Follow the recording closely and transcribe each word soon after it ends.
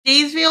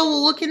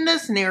we'll look into a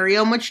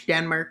scenario in which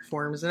Denmark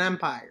forms an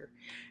empire.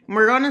 And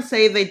we're going to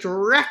say they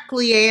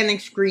directly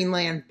annex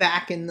Greenland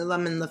back into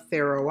them in the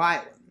Faroe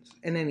Islands.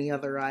 And any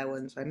other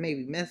islands I may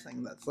be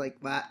missing that's like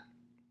that.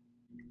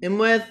 And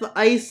with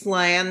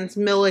Iceland's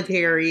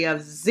military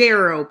of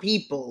 0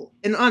 people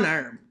and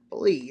unarmed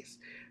police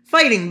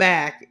fighting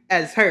back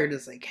as hard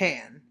as they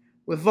can,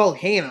 with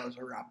volcanoes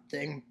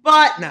erupting.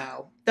 But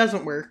no,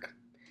 doesn't work.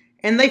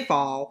 And they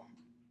fall.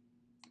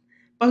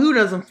 But who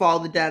doesn't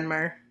fall to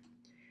Denmark?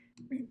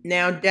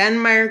 Now,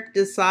 Denmark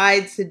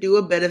decides to do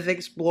a bit of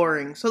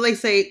exploring. So they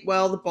say,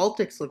 well, the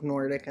Baltics look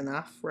Nordic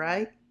enough,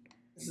 right?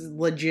 This is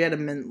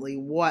legitimately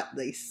what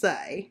they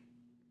say.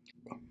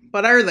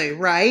 But are they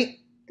right?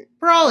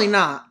 Probably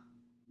not.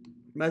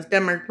 Is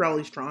Denmark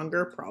probably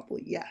stronger?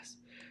 Probably yes.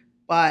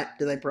 But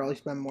do they probably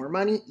spend more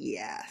money?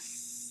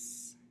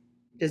 Yes.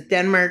 Does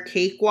Denmark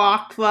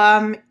cakewalk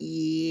them?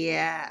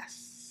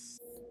 Yes.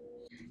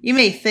 You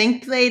may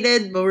think they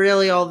did, but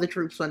really all the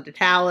troops went to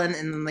Tallinn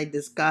and then they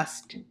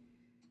discussed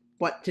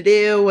what to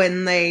do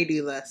when they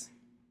do this.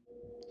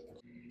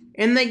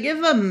 And they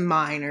give a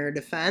minor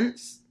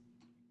defense,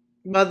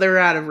 but they're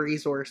out of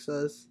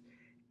resources.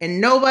 And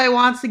nobody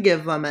wants to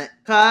give them it,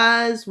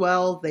 because,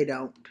 well, they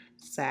don't.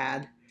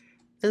 Sad.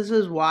 This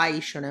is why you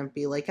shouldn't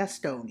be like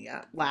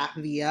Estonia,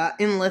 Latvia,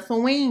 and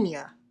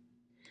Lithuania.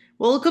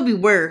 Well, it could be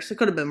worse. It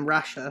could have been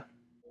Russia.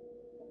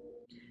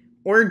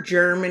 Or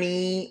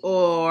Germany,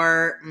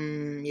 or,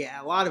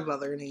 a lot of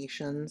other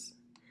nations.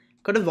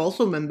 Could have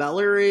also been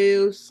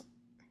Belarus.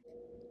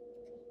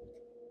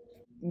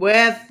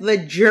 With the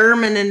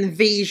German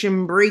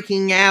invasion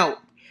breaking out.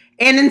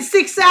 And in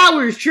 6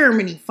 hours,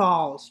 Germany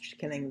falls. Just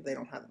kidding, they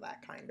don't have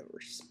that kind of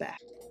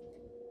respect.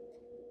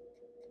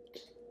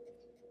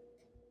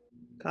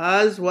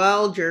 Because,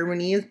 well,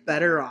 Germany is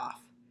better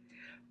off.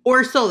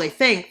 Or so they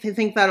think. They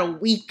think that a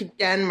weak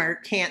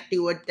Denmark can't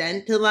do a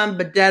dent to them,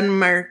 but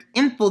Denmark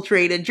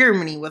infiltrated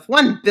Germany with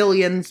 1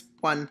 million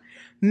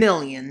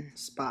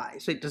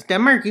spies. Wait, does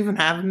Denmark even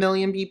have 1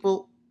 million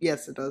people?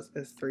 Yes, it does.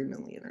 It's 3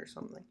 million or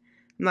something.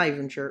 I'm not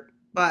even sure.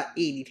 But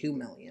 82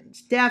 million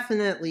is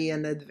definitely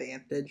an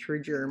advantage for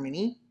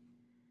Germany,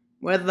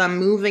 with them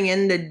moving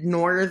into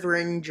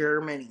northern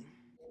Germany.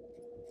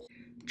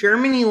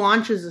 Germany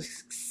launches a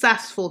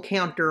successful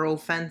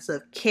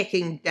counteroffensive,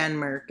 kicking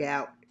Denmark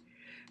out.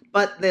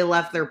 But they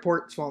left their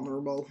ports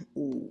vulnerable.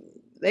 Ooh,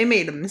 they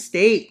made a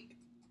mistake.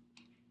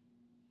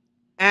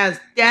 As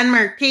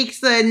Denmark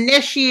takes the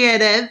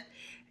initiative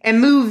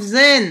and moves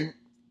in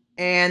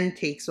and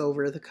takes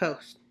over the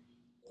coast.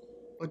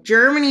 With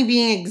Germany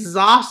being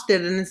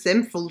exhausted and its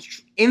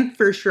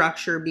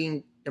infrastructure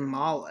being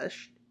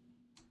demolished,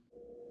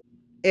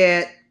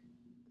 it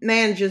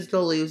manages to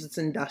lose its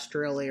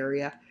industrial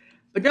area.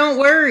 But don't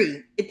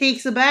worry, it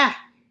takes it back.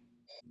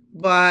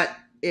 But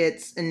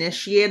its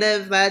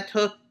initiative that it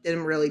took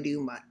didn't really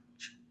do much.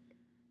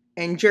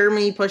 And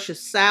Germany pushes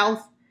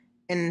south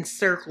and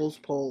encircles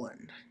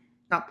Poland.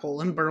 Not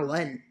Poland,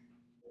 Berlin.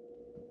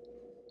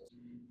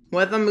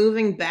 With them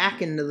moving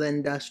back into the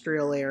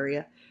industrial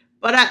area.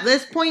 But at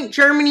this point,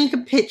 Germany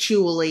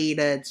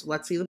capitulated. So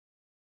let's see.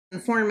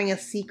 Forming a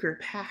secret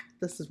pact.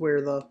 This is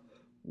where the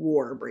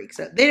war breaks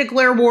out. They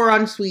declare war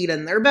on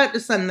Sweden. They're about to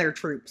send their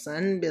troops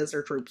in, because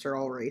their troops are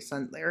already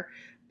sent there.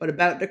 But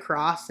about to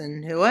cross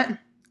into it.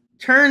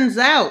 Turns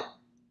out,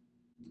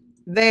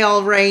 they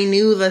already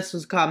knew this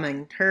was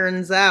coming.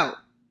 Turns out.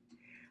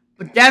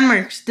 But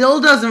Denmark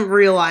still doesn't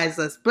realize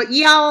this. But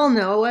y'all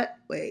know it.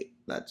 Wait,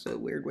 that's a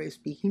weird way of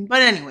speaking.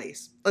 But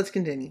anyways, let's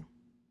continue.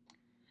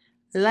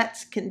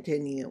 Let's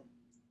continue.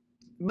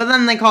 But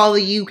then they call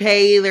the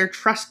UK, their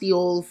trusty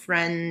old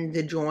friend,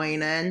 to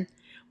join in.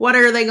 What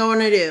are they going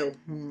to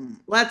do?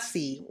 Let's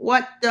see.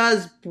 What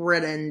does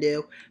Britain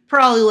do?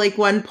 Probably like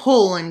when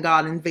Poland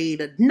got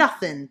invaded.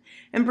 Nothing.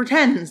 And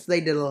pretends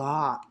they did a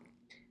lot.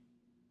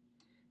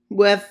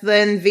 With the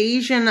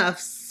invasion of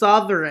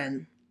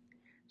southern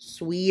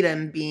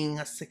Sweden being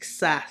a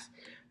success.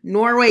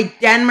 Norway,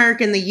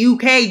 Denmark, and the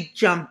UK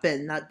jump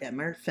in. Not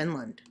Denmark,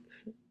 Finland.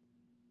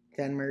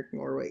 Denmark,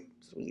 Norway,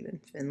 Sweden,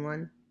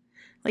 Finland.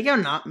 Like how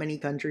not many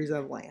countries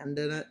have land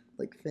in it.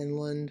 Like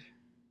Finland.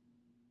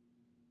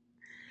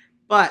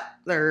 But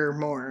there are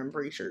more, I'm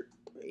pretty sure.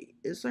 Wait,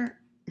 is there?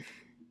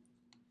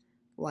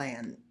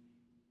 Land.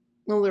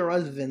 Well, there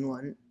was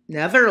Finland.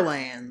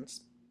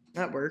 Netherlands.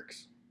 That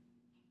works.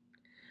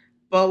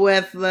 But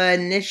with the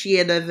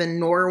initiative in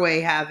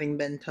Norway having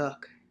been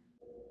took.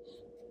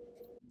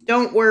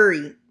 Don't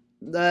worry.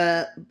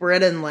 The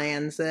Britain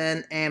lands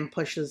in and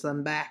pushes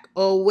them back.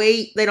 Oh,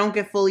 wait. They don't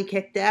get fully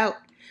kicked out.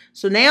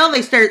 So now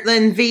they start the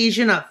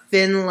invasion of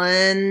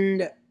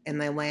Finland. And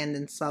they land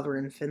in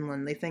southern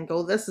Finland. They think,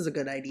 oh, this is a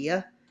good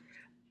idea.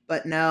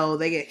 But no,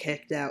 they get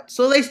kicked out.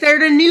 So they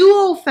start a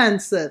new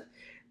offensive.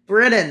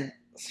 Britain's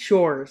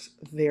shores,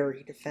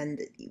 very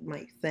defended, you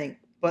might think.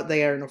 But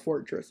they are in a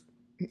fortress.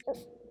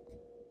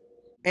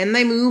 And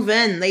they move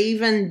in. They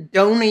even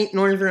donate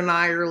Northern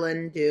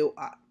Ireland to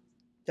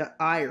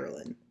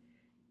Ireland.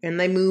 And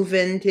they move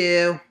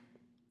into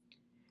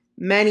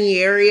many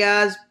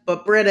areas,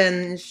 but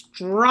Britain,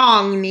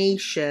 strong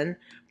nation,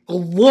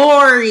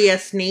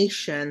 glorious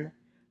nation,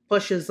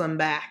 pushes them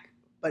back,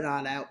 but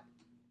not out.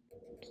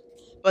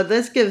 But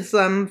this gives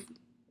them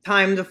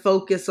time to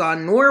focus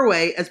on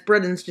Norway as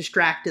Britain's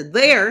distracted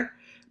there.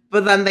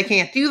 But then they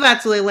can't do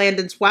that, so they land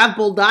in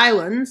Svalbard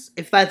Islands,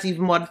 if that's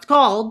even what it's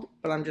called.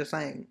 But I'm just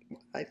saying,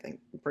 I'm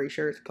pretty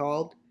sure it's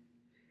called.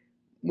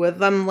 With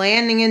them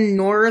landing in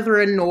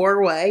northern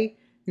Norway,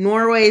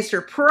 Norway is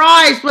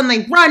surprised when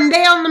they run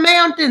down the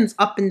mountains,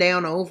 up and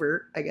down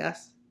over, I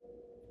guess.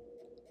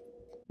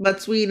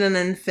 But Sweden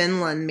and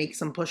Finland make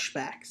some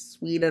pushbacks.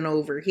 Sweden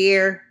over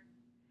here,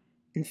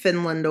 and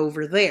Finland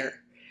over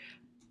there.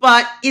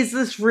 But is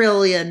this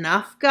really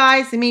enough,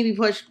 guys? They may be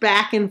pushed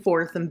back and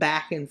forth and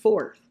back and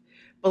forth.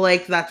 But,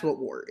 like, that's what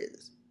war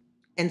is.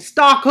 And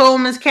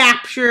Stockholm is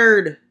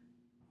captured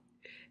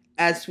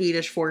as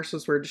Swedish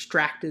forces were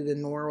distracted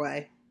in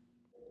Norway.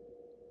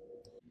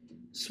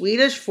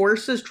 Swedish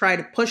forces try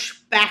to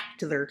push back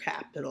to their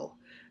capital,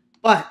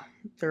 but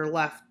they're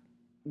left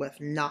with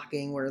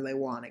knocking where they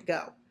want to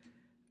go.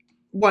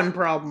 One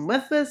problem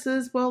with this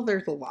is, well,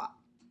 there's a lot.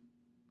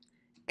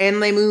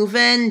 And they move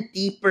in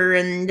deeper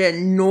into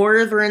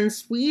northern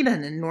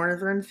Sweden and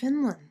northern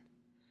Finland.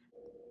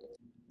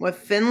 With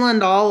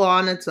Finland all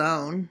on its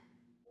own.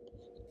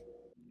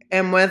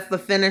 And with the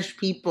Finnish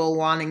people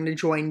wanting to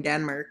join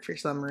Denmark for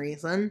some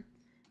reason.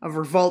 A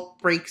revolt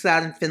breaks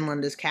out and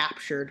Finland is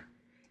captured.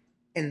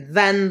 And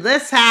then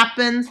this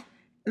happens.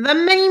 And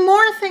then many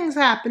more things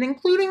happen,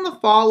 including the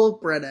fall of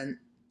Britain.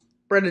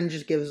 Britain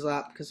just gives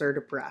up because they're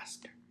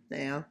depressed.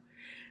 And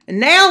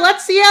now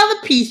let's see how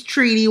the peace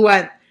treaty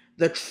went.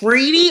 The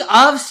Treaty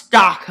of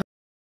Stockholm.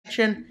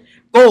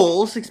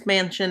 Goals,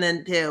 expansion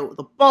into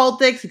the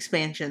Baltics,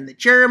 expansion into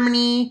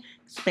Germany,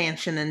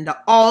 expansion into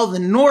all the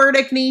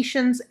Nordic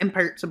nations, and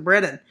parts of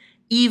Britain.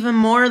 Even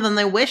more than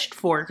they wished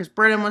for, because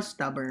Britain was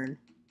stubborn.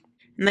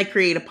 And they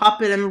create a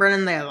puppet in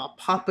Britain. They have a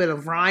puppet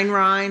of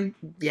Rhine.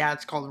 Yeah,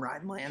 it's called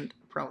Rhineland.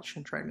 Probably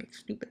shouldn't try to make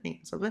stupid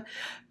names of it.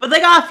 But they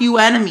got a few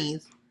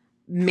enemies.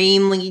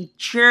 Mainly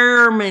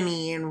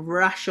Germany and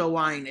Russia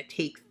wanting to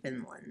take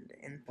Finland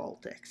and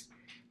Baltics.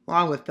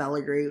 Along with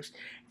Belarus.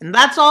 And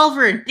that's all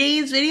for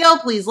today's video.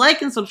 Please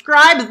like and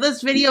subscribe. If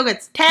this video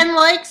gets 10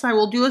 likes, I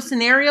will do a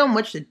scenario in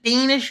which the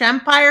Danish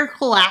Empire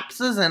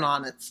collapses in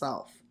on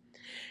itself.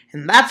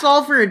 And that's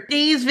all for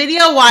today's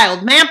video.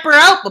 Wild Mapper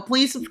out, but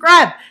please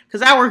subscribe,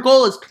 because our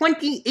goal is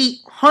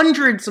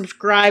 2,800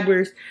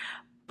 subscribers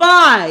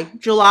by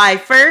July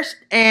 1st.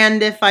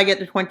 And if I get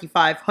to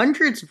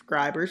 2,500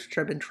 subscribers, which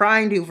I've been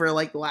trying to for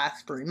like the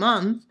last 3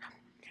 months,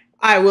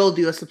 I will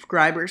do a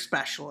subscriber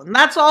special. And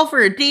that's all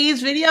for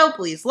today's video.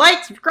 Please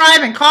like, subscribe,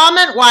 and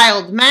comment.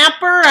 Wild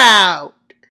Mapper out.